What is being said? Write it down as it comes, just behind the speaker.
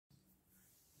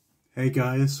Hey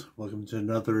guys, welcome to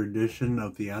another edition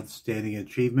of the Outstanding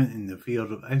Achievement in the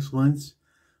Field of Excellence.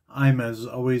 I'm, as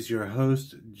always, your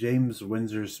host, James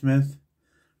Windsor-Smith,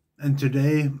 and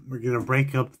today we're going to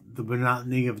break up the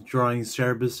monotony of drawing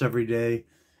cerebus every day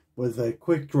with a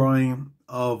quick drawing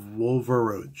of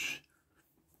Wolveroach.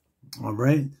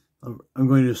 Alright, I'm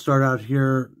going to start out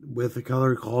here with a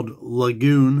color called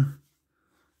Lagoon.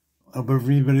 I hope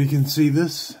everybody can see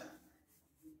this.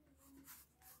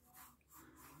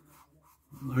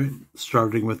 All right,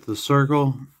 starting with the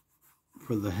circle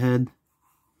for the head.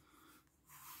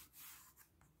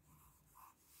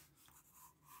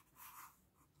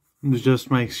 It was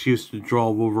just my excuse to draw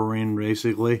Wolverine,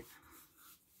 basically.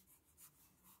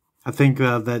 I think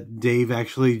that Dave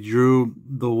actually drew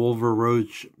the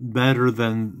Wolveroach better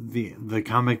than the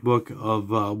comic book of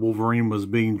Wolverine was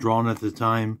being drawn at the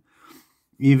time,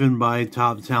 even by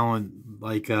top talent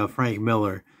like Frank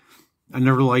Miller. I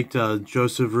never liked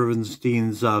Joseph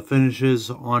Rubenstein's finishes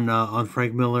on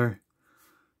Frank Miller,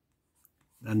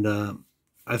 and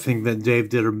I think that Dave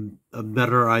did a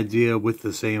better idea with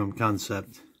the same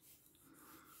concept.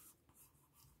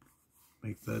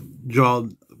 Make the jaw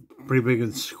pretty big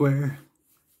and square.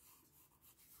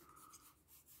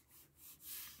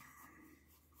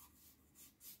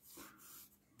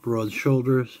 Broad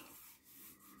shoulders.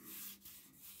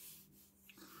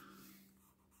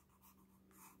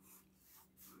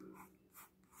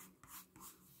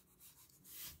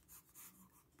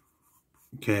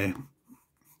 Okay.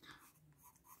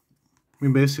 We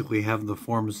basically have the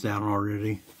forms down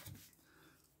already.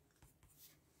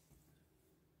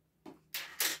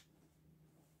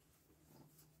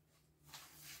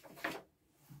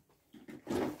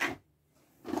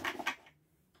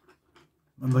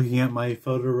 I'm looking at my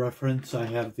photo reference. I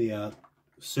have the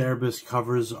Cerebus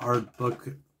Covers art book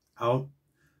out.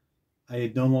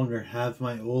 I no longer have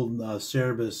my old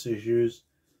Cerebus issues.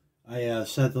 I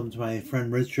sent them to my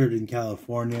friend Richard in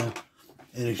California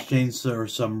in exchange for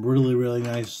some really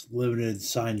nice limited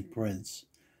signed prints.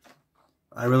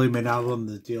 I really made out on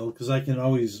the deal because I can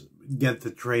always get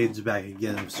the trades back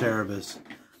again of Cerebus.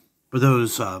 But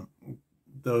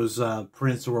those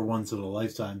prints were once in a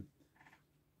lifetime.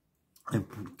 I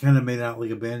kind of made out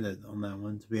like a bandit on that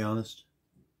one, to be honest.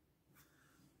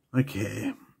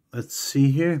 Okay, let's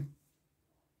see here.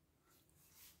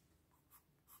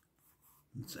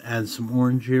 Let's add some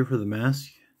orange here for the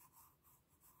mask.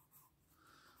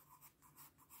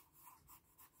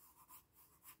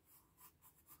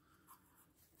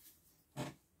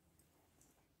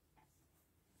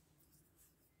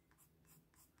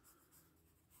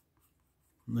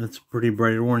 That's pretty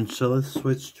bright orange, so let's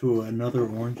switch to another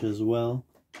orange as well.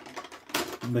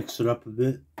 Mix it up a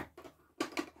bit.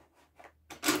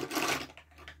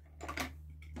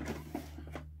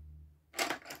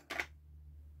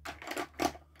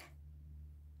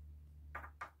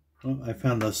 Oh, I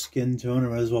found a skin tone. I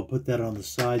might as well put that on the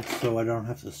side so I don't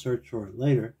have to search for it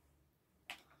later.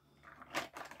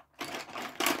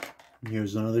 And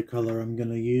here's another color I'm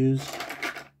going to use.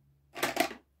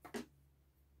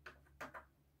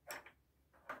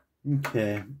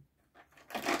 Okay.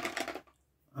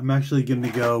 I'm actually going to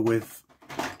go with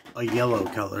a yellow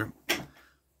color.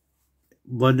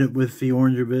 Blend it with the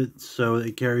orange a bit so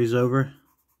it carries over.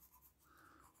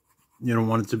 You don't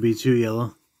want it to be too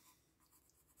yellow.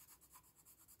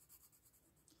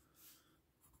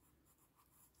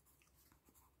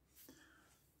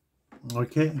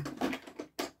 Okay.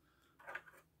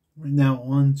 Now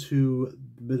on to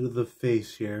a bit of the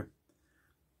face here.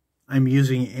 I'm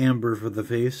using amber for the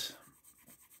face,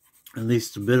 at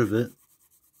least a bit of it.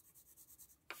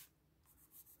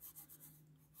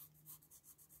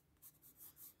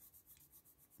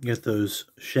 Get those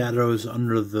shadows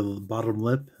under the bottom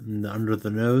lip and under the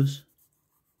nose.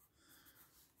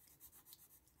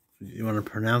 You want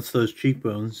to pronounce those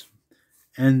cheekbones.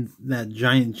 And that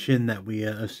giant chin that we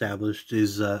established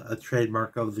is a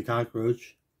trademark of the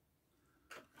cockroach.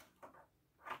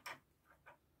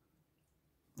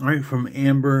 Alright, from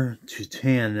amber to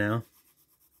tan now.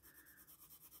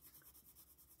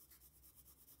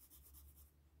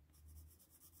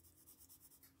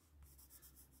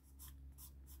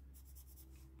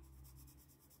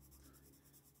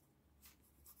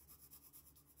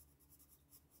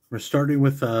 We're starting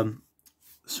with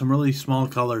some really small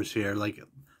colors here. Like,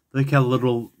 look how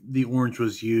little the orange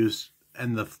was used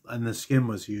and the skin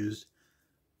was used.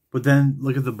 But then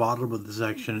look at the bottom of the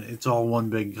section. It's all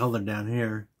one big color down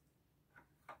here.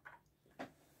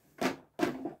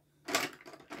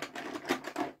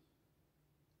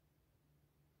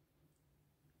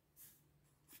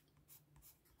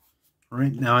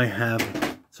 Right now I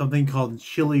have something called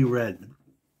chili red.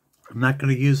 I'm not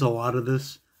going to use a lot of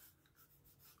this,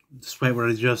 despite what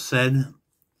I just said,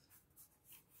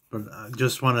 but I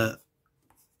just want to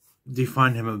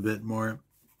define him a bit more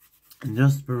and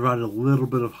just provide a little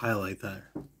bit of highlight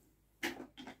there.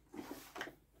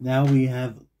 Now we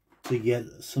have to get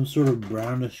some sort of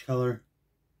brownish color.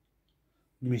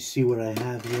 Let me see what I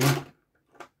have here.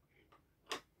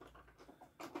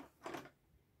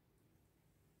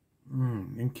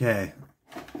 Okay.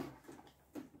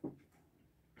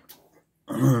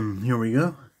 Here we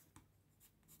go.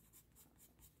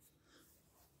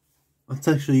 Let's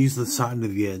actually use the side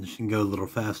of the edge and go a little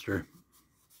faster.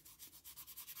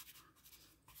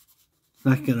 It's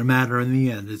not going to matter in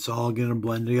the end. It's all going to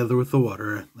blend together with the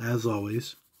water, as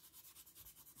always.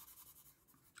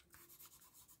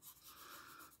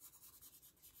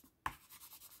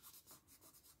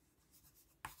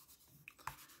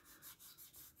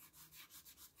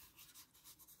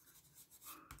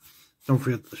 Don't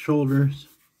forget the shoulders,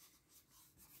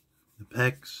 the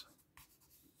pecs.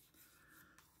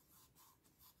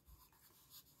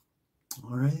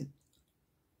 Alright.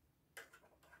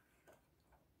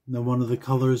 Now one of the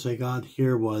colors I got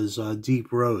here was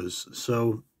deep rose.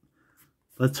 So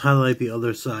let's highlight the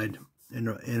other side in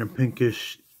a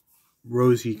pinkish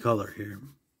rosy color here.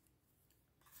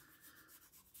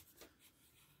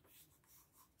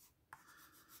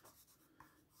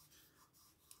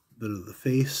 Bit of the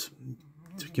face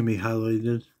can be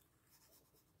highlighted.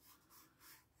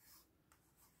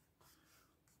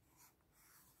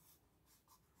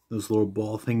 Those little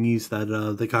ball thingies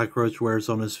that the cockroach wears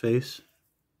on his face.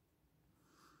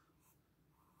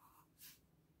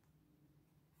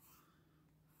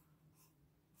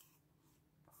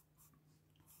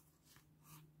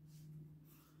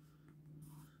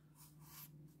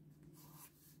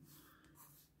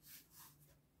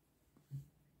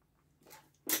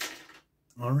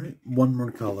 Alright, one more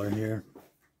color here.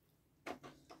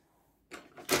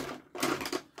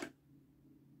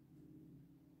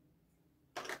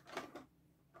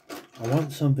 I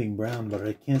want something brown, but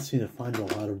I can't seem to find a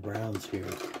lot of browns here.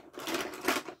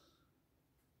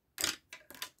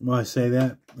 When I say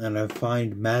that, and I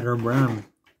find madder brown,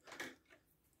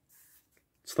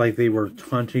 it's like they were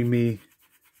taunting me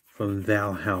from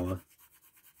Valhalla.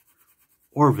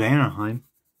 Or Vanaheim.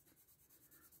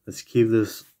 Let's keep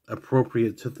this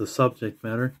appropriate to the subject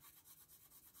matter.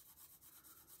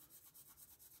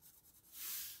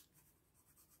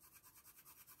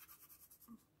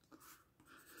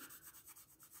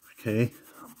 Okay,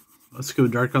 let's go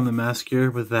dark on the mask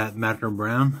here with that madder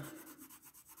brown.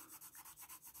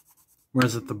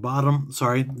 Whereas at the bottom,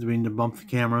 sorry, didn't mean to bump the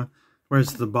camera.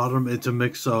 Whereas at the bottom, it's a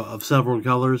mix of several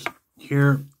colors.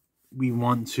 Here, we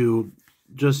want to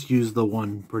just use the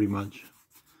one, pretty much.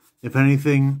 If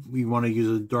anything, we want to use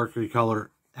a darker color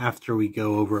after we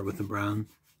go over it with the brown.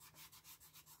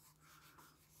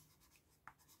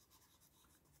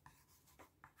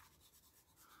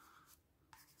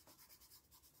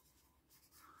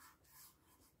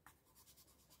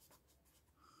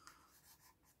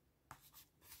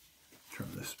 Turn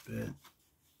this bit.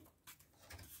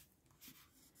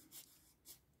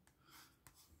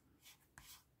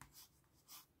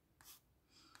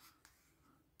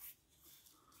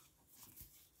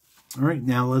 Alright,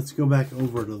 now let's go back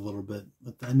over it a little bit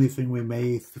with anything we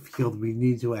may feel we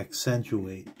need to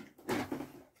accentuate.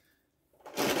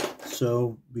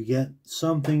 So we get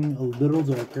something a little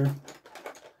darker.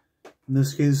 In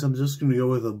this case, I'm just going to go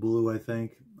with a blue, I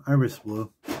think. Iris blue.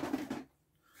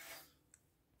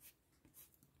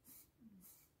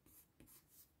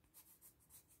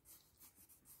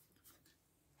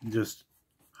 Just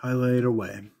highlight it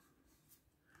away.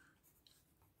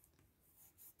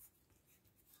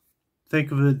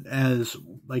 Think of it as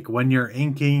like when you're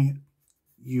inking,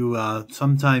 you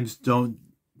sometimes don't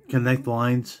connect the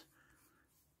lines.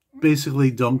 Basically,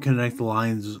 don't connect the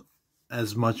lines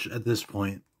as much at this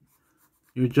point.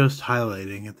 You're just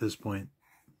highlighting at this point.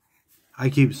 I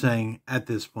keep saying at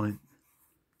this point.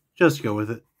 Just go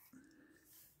with it.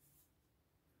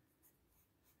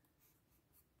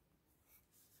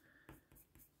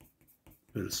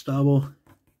 Bit of stubble.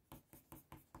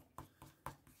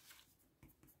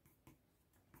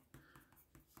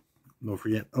 Don't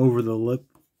forget over the lip.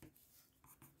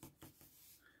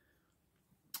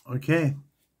 Okay.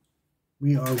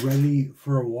 We are ready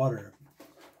for water.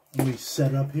 Let me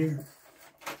set up here.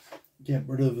 Get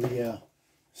rid of the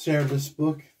cerebus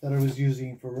book that I was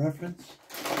using for reference.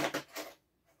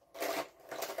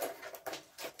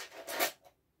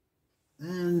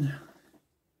 And let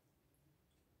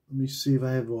me see if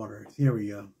I have water. Here we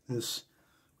go.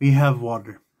 We have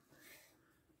water.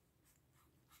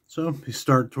 So you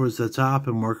start towards the top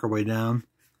and work our way down.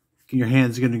 Your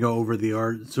hand's going to go over the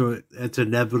art, so it's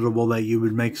inevitable that you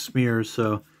would make smears.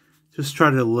 So just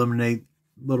try to eliminate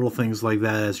little things like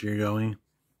that as you're going.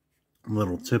 A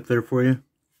little tip there for you.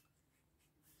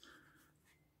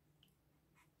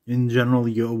 In general,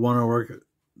 you'll want to work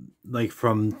like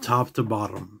from top to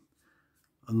bottom.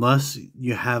 Unless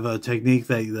you have a technique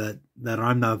that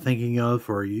I'm not thinking of,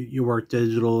 or you work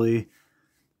digitally,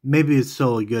 maybe it's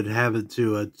still a good habit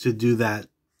to do that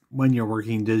when you're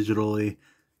working digitally,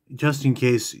 just in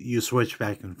case you switch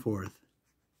back and forth.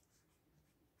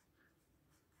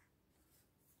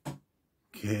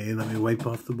 Okay, let me wipe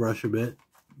off the brush a bit.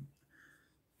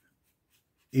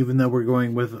 Even though we're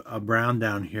going with a brown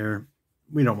down here,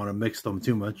 we don't want to mix them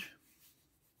too much.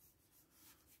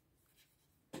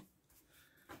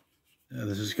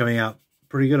 This is coming out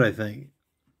pretty good, I think.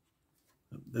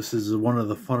 This is one of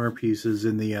the funner pieces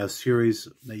in the series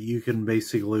that you can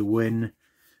basically win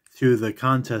through the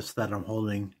contest that I'm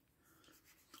holding.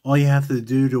 All you have to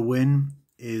do to win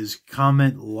is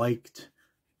comment, liked,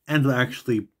 and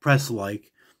actually press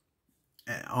like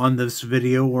on this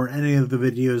video or any of the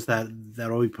videos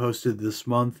that will be posted this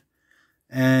month.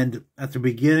 And at the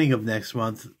beginning of next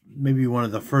month, maybe one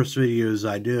of the first videos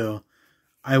I do,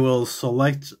 I will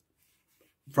select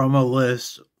from a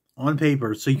list on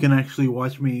paper, so you can actually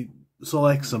watch me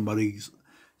select somebody,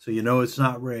 so you know it's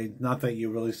not rigged. Not that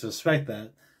you really suspect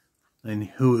that, and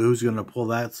who's going to pull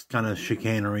that kind of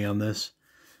chicanery on this.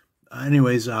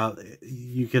 Anyways,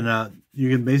 you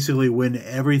can basically win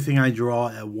everything I draw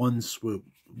at one swoop.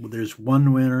 There's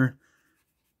one winner,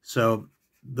 so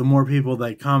the more people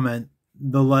that comment,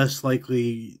 the less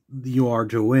likely you are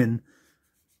to win.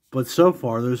 But so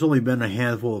far, there's only been a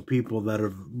handful of people that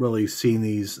have really seen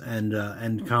these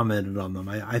and commented on them.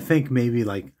 I think maybe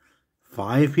like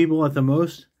 5 people at the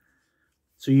most.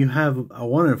 So you have a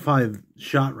 1 in 5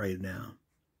 shot right now.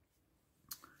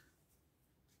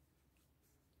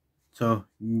 So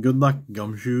good luck,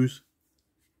 gumshoes.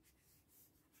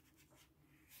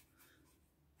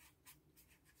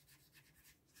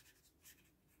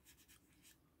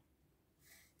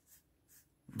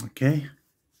 Okay.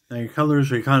 Now your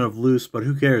colors are kind of loose, but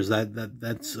who cares?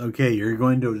 That's okay. You're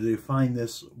going to define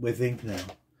this with ink now.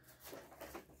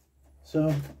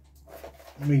 So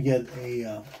let me get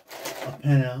a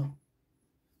pen out.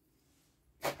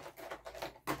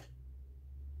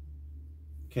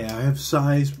 Okay, I have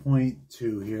size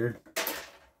 0.2 here.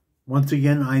 Once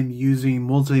again, I'm using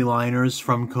multi-liners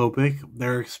from Copic.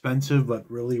 They're expensive,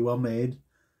 but really well made.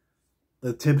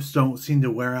 The tips don't seem to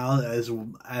wear out as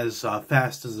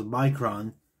fast as a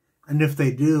micron. And if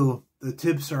they do, the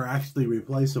tips are actually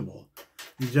replaceable.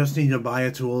 You just need to buy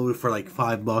a tool for like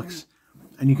 $5.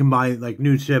 And you can buy like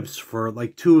new tips for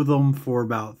like 2 of them for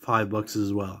about $5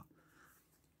 as well.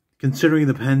 Considering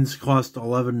the pens cost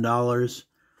 $11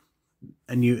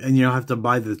 and you don't have to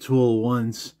buy the tool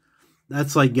once,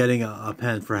 that's like getting a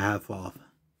pen for half off.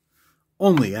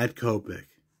 Only at Copic.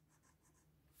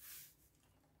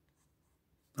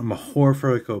 I'm a whore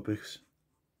for the Copics.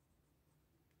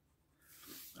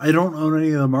 I don't own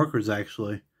any of the markers,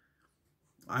 actually.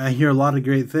 I hear a lot of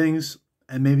great things,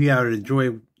 and maybe I would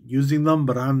enjoy using them,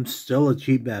 but I'm still a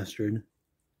cheap bastard.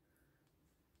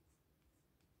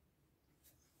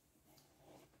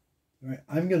 Alright,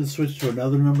 I'm going to switch to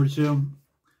another number 2.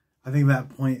 I think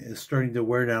that point is starting to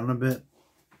wear down a bit.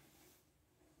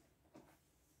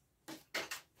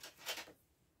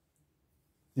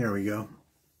 There we go.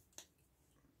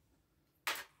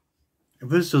 If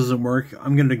this doesn't work,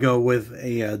 I'm going to go with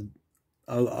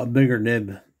a bigger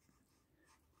nib.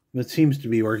 It seems to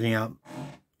be working out.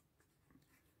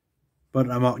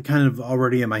 But I'm kind of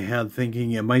already in my head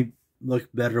thinking it might look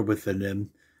better with the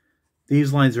nib.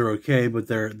 These lines are okay, but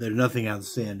they're nothing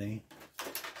outstanding.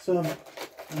 So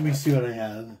let me see what I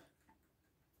have.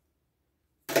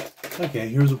 Okay,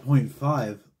 here's a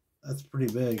 0.5. That's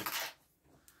pretty big.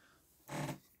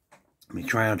 Let me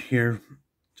try out here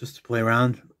just to play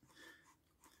around.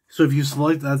 So if you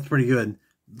select, that's pretty good.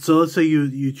 So let's say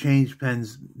you change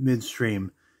pens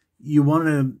midstream. You want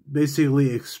to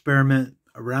basically experiment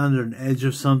around an edge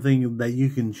of something that you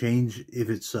can change if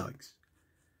it sucks.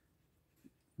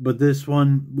 But this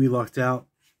one, we lucked out,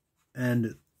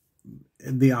 and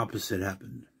the opposite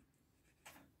happened.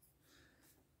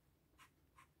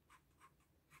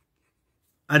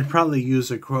 I'd probably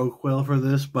use a crow quill for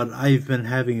this, but I've been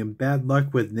having bad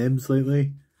luck with nibs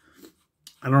lately.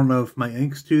 I don't know if my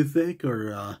ink's too thick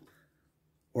or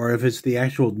if it's the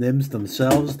actual nibs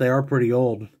themselves. They are pretty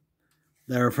old.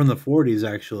 They're from the 40s,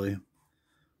 actually.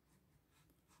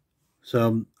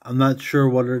 So I'm not sure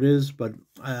what it is, but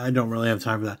I don't really have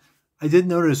time for that. I did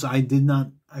notice I did not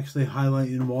actually highlight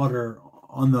in water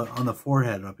on the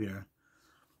forehead up here.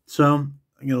 So I'm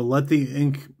going to let the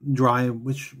ink dry,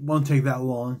 which won't take that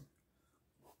long,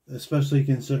 especially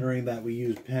considering that we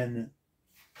use pen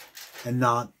and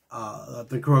not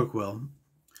the crow quill.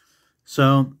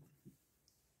 So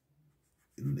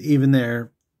even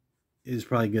there is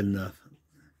probably good enough.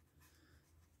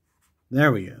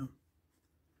 There we go.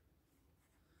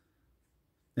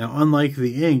 Now, unlike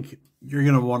the ink, you're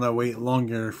going to want to wait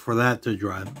longer for that to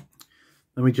dry.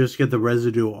 Let me just get the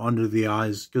residue onto the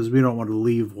eyes, because we don't want to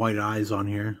leave white eyes on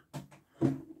here.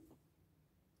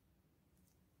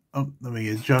 Oh, let me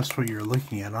adjust what you're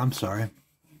looking at. I'm sorry.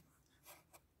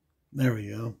 There we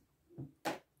go.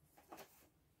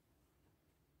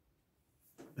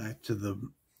 Back to the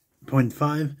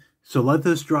 0.5. So let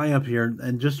this dry up here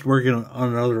and just work on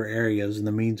other areas in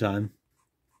the meantime.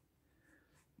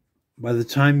 By the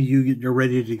time you're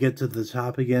ready to get to the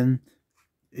top again,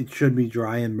 it should be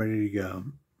dry and ready to go.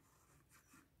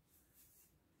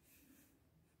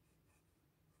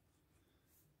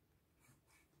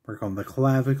 Work on the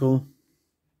clavicle.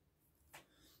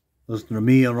 Listen to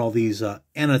me on all these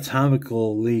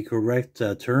anatomically correct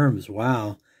terms.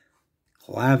 Wow.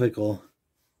 Clavicle.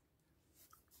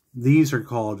 These are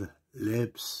called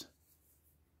lips.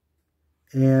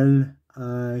 L-I-P-S.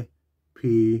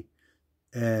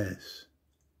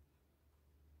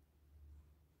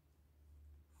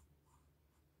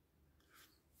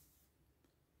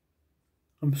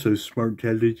 I'm so smart,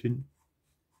 intelligent.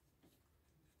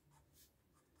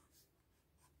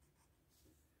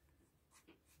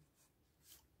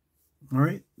 All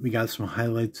right, we got some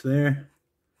highlights there.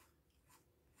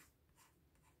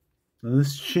 Now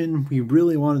this chin, we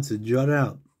really want it to jut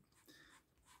out.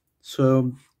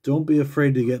 So don't be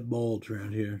afraid to get bold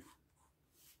around here.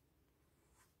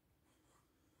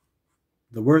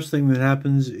 The worst thing that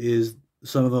happens is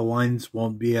some of the lines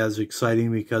won't be as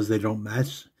exciting because they don't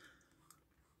match.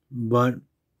 But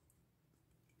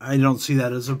I don't see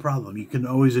that as a problem. You can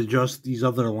always adjust these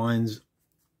other lines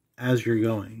as you're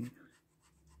going.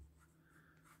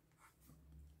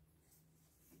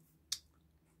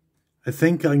 I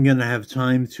think I'm going to have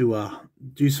time to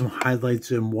do some highlights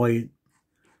in white.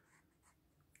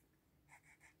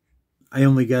 I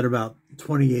only got about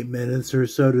 28 minutes or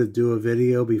so to do a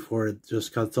video before it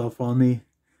just cuts off on me.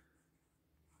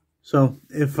 So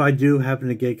if I do happen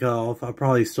to get cut off, I'll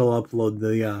probably still upload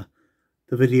the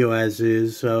video as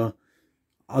is. So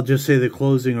I'll just say the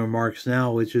closing remarks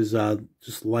now, which is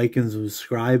just like and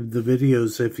subscribe the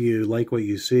videos if you like what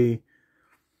you see.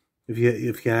 If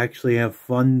you actually have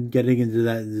fun getting into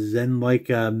that Zen-like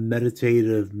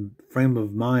meditative frame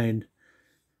of mind,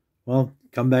 well,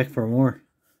 come back for more.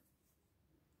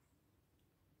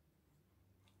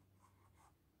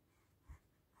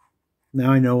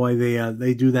 Now I know why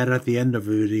they do that at the end of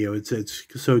a video. It's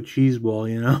so cheeseball,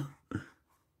 you know.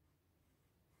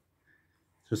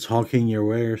 Just hawking your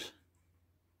wares.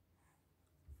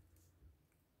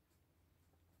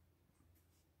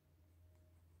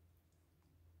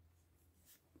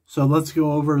 So let's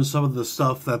go over some of the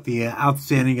stuff that the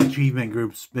Outstanding Achievement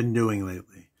Group's been doing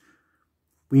lately.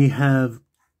 We have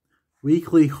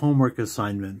weekly homework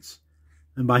assignments.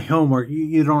 And by homework,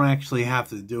 you don't actually have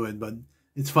to do it, but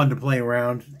it's fun to play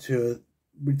around to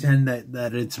pretend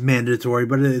that it's mandatory,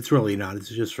 but it's really not. It's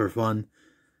just for fun.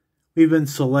 We've been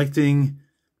selecting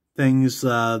things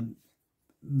that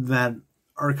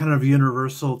are kind of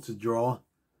universal to draw.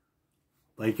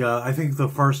 Like, I think the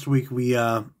first week we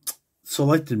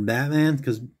selected Batman,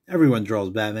 because everyone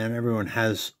draws Batman. Everyone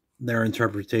has their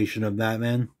interpretation of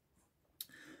Batman.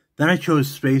 Then I chose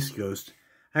Space Ghost.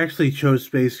 I actually chose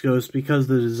Space Ghost because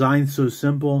the design's so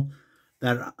simple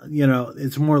that, you know,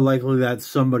 it's more likely that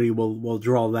somebody will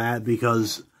draw that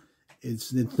because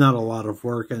it's not a lot of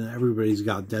work and everybody's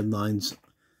got deadlines.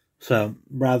 So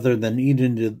rather than eat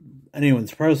into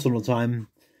anyone's personal time,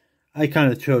 I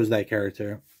kind of chose that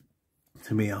character,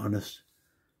 to be honest.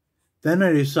 Then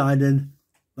I decided,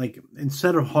 like,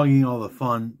 instead of hogging all the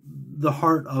fun, the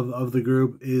heart of the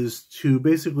group is to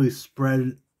basically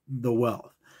spread the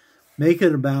wealth. Make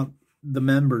it about the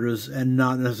members and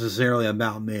not necessarily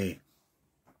about me.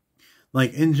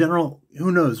 Like, in general,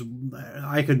 who knows?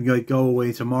 I could go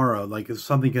away tomorrow. Like, if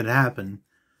something could happen.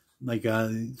 Like,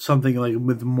 something like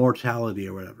with mortality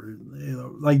or whatever. You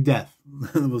know, like death.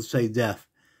 We'll say death.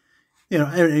 You know,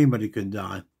 anybody could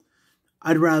die.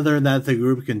 I'd rather that the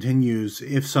group continues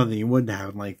if something would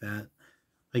happen like that.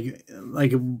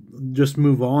 Like just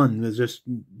move on. Just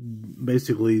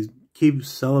basically keep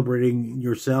celebrating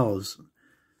yourselves.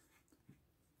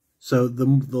 So the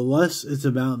less it's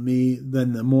about me,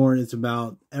 then the more it's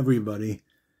about everybody.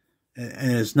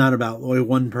 And it's not about only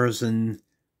one person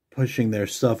pushing their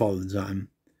stuff all the time.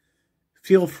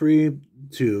 Feel free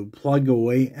to plug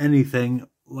away anything,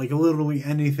 like literally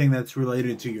anything that's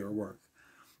related to your work.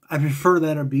 I prefer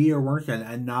that it be your work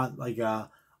and not like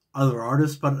other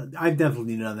artists, but I've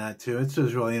definitely done that too. It's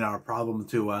just really not a problem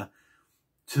to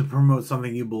promote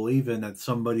something you believe in that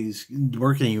somebody's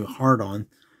working hard on.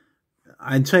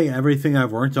 I'd say everything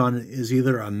I've worked on is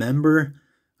either a member,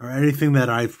 or anything that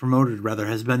I've promoted rather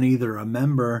has been either a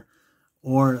member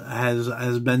or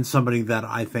has been somebody that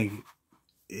I think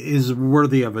is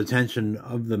worthy of attention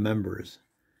of the members.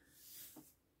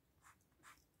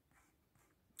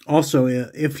 Also,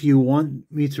 if you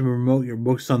want me to promote your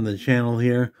books on the channel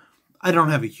here, I don't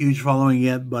have a huge following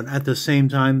yet, but at the same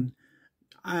time,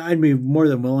 I'd be more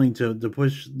than willing to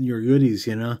push your goodies,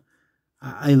 you know.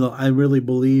 I really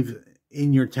believe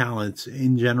in your talents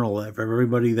in general for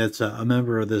everybody that's a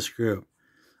member of this group.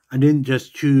 I didn't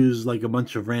just choose like a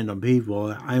bunch of random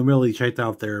people. I really checked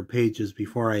out their pages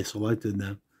before I selected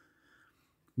them.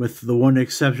 With the one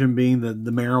exception being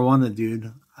the marijuana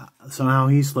dude. Somehow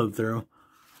he slipped through.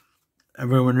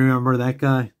 Everyone remember that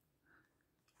guy?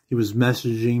 He was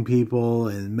messaging people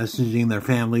and messaging their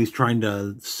families, trying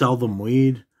to sell them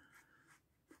weed.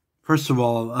 First of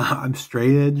all, I'm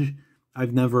straight edge.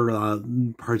 I've never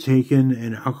partaken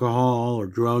in alcohol or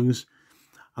drugs.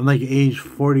 I'm like age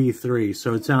 43,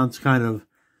 so it sounds kind of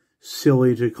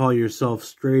silly to call yourself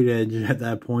straight edge at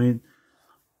that point.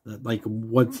 Like,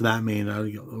 what's that mean?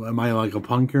 Am I like a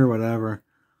punker? Whatever.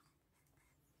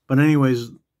 But anyways,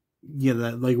 yeah,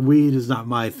 that like weed is not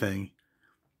my thing.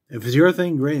 If it's your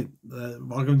thing, great.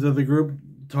 Welcome to the group.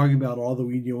 Talking about all the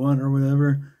weed you want or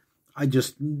whatever. I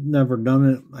just never done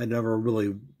it. I never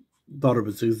really thought it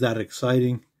was that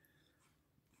exciting.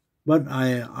 But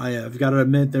I've got to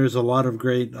admit, there's a lot of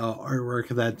great artwork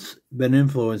that's been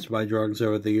influenced by drugs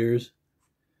over the years.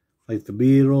 Like the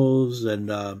Beatles and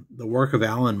the work of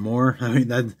Alan Moore. I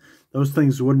mean, those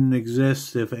things wouldn't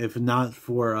exist if not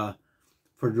for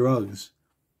drugs.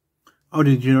 Oh,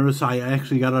 did you notice I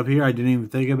actually got up here? I didn't even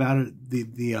think about it.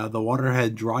 The water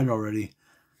had dried already.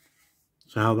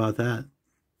 So how about that?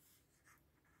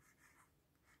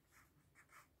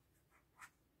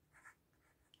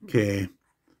 Okay.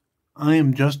 I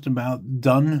am just about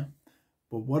done.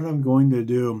 But what I'm going to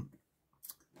do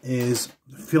is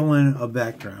fill in a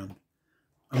background.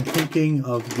 I'm thinking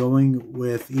of going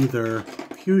with either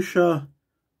fuchsia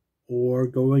or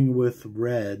going with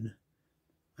red.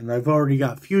 And I've already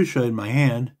got fuchsia in my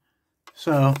hand,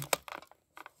 so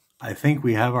I think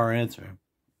we have our answer.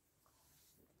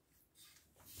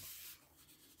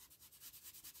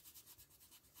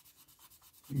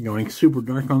 Going super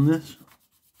dark on this.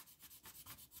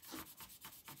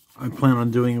 I plan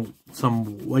on doing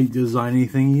some light designy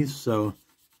thingies, so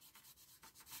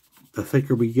the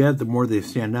thicker we get, the more they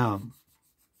stand out.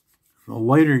 The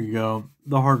lighter you go,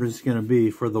 the harder it's going to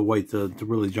be for the white to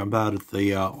really jump out at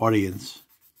the audience.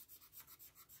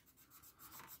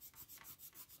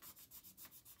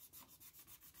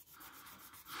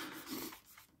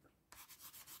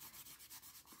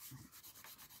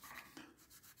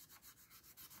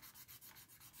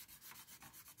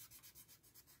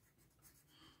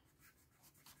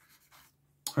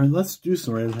 All right, let's do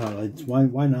some red highlights.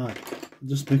 Why not?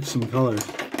 Just mix some colors.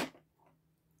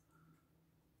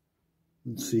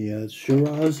 Let's see, it's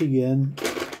Shiraz again.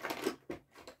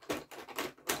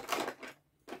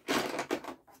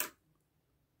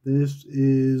 This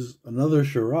is another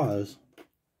Shiraz.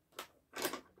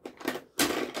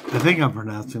 I think I'm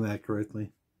pronouncing that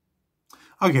correctly.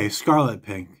 Okay, Scarlet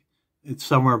Pink. It's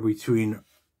somewhere between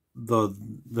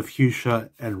the fuchsia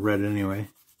and red anyway.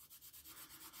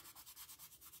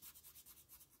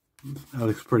 That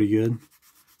looks pretty good.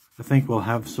 I think we'll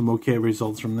have some okay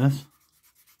results from this.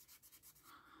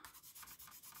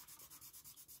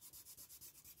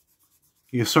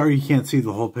 Yeah, sorry you can't see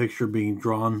the whole picture being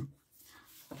drawn.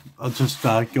 I'll just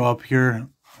go up here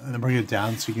and then bring it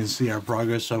down so you can see our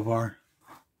progress so far.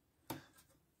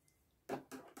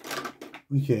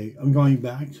 Okay, I'm going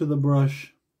back to the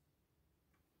brush.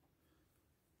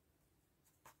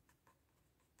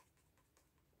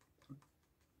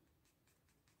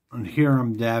 And here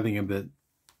I'm dabbing a bit.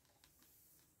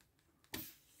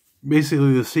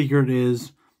 Basically, the secret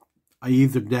is I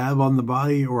either dab on the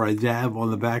body or I dab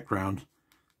on the background.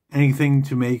 Anything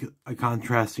to make a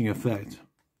contrasting effect.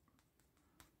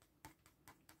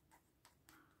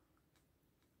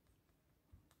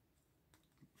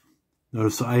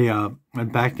 Notice I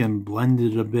went back and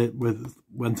blended a bit with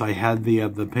once I had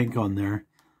the pink on there.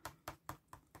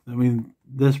 I mean,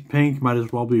 this pink might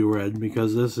as well be red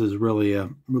because this is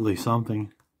really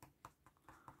something.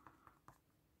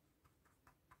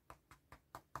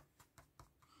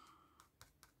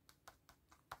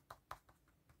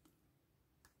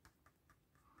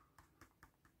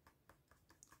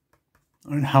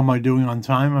 And how am I doing on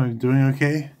time? I'm doing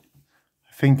okay.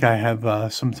 I think I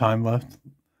have some time left.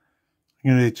 I'm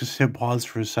going to just hit pause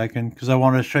for a second because I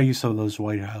want to show you some of those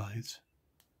white highlights.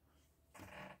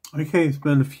 Okay, it's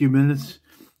been a few minutes.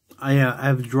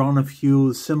 I've drawn a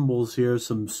few symbols here,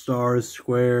 some stars,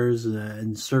 squares,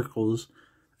 and circles.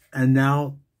 And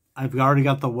now I've already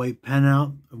got the white pen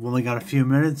out. I've only got a few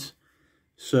minutes.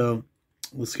 So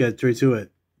let's get straight to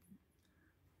it.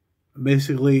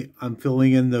 Basically, I'm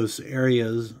filling in those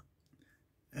areas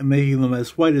and making them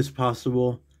as white as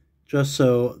possible just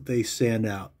so they stand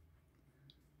out.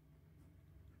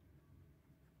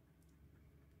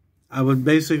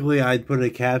 I'd put a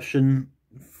caption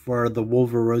for the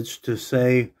Wolveroach to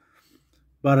say,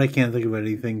 but I can't think of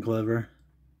anything clever.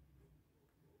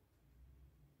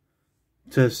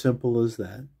 It's as simple as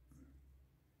that.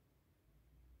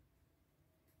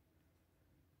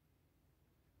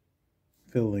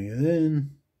 Filling it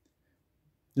in.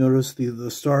 Notice the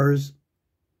stars.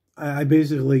 I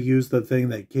basically use the thing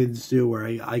that kids do where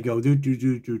I go do do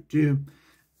do do do.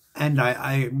 And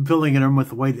I'm filling it in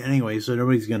with white anyway, so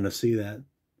nobody's going to see that.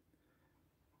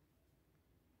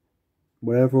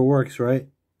 Whatever works, right?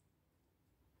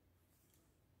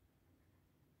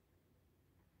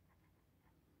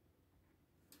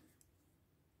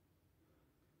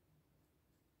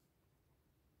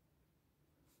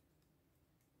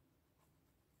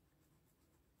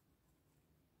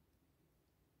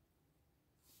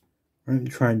 I'm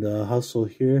trying to hustle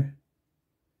here.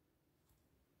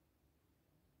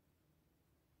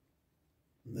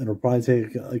 It'll probably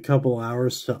take a couple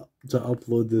hours to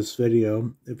upload this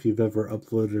video, if you've ever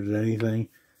uploaded anything.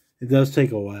 It does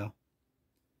take a while.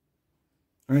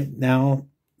 Alright, now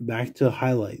back to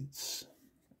highlights.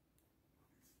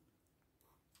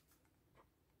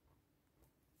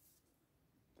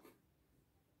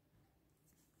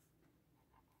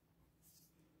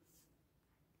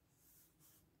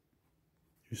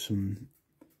 There's some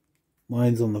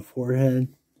lines on the forehead.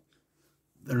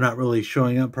 They're not really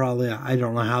showing up probably. I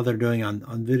don't know how they're doing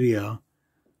on video.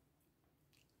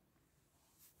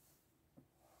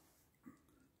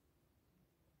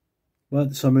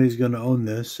 But somebody's going to own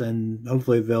this, and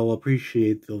hopefully they'll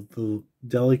appreciate the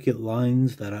delicate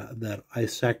lines that I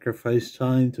sacrificed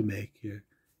time to make here,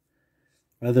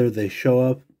 whether they show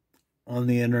up on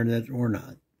the internet or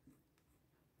not.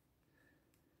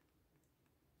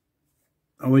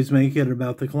 Always make it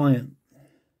about the client.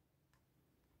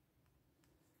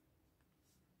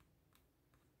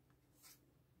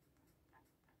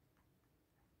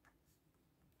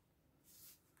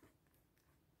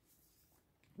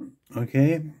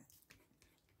 Okay,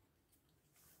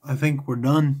 I think we're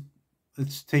done.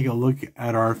 Let's take a look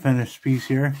at our finished piece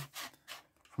here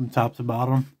from top to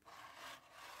bottom.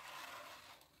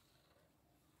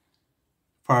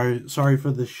 Sorry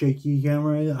for the shaky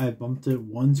camera. I bumped it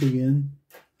once again.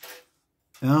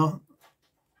 Now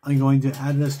I'm going to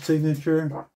add a signature